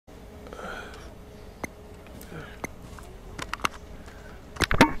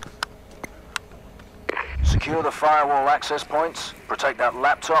Secure the firewall access points, protect that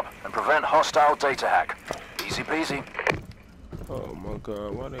laptop, and prevent hostile data hack. Easy peasy. Oh my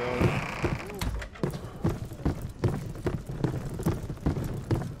god, why they on?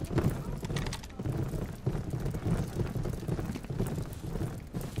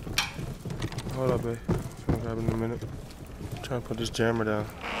 Hold up, babe. I'm gonna grab it in a minute. I'm trying to put this jammer down.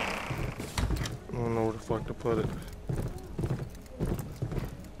 I don't know where the fuck to put it.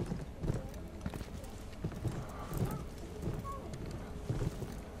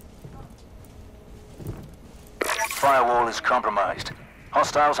 Firewall is compromised.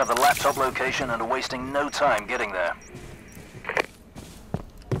 Hostiles have the laptop location and are wasting no time getting there.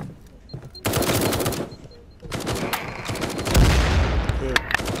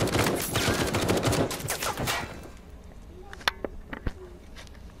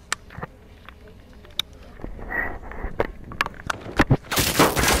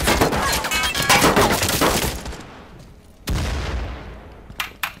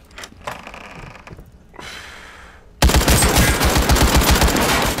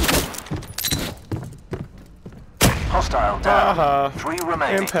 Hostile down. 3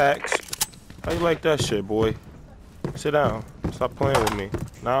 remaining. Impacts. How you like that shit, boy? Sit down. Stop playing with me.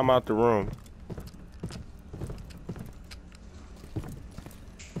 Now I'm out the room.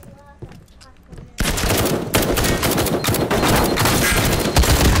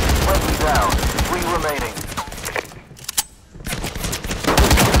 Friendly down. 3 remaining.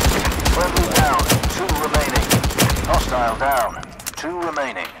 Friendly down. 2 remaining. Hostile down. 2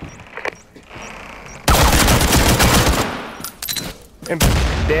 remaining.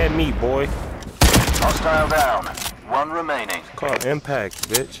 Dead meat, boy. Hostile down. 1 remaining. It's called impact,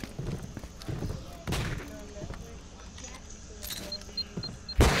 bitch.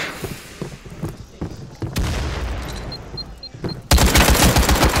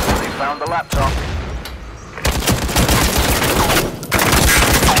 They found the laptop.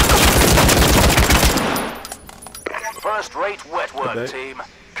 First-rate wet work, team.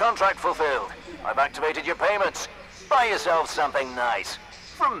 Contract fulfilled. I've activated your payments. Buy yourself something nice.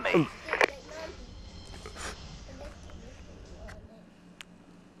 From me.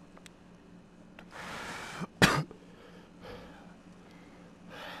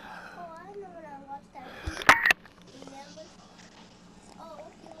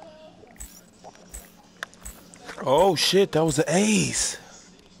 Oh shit, that was an ace.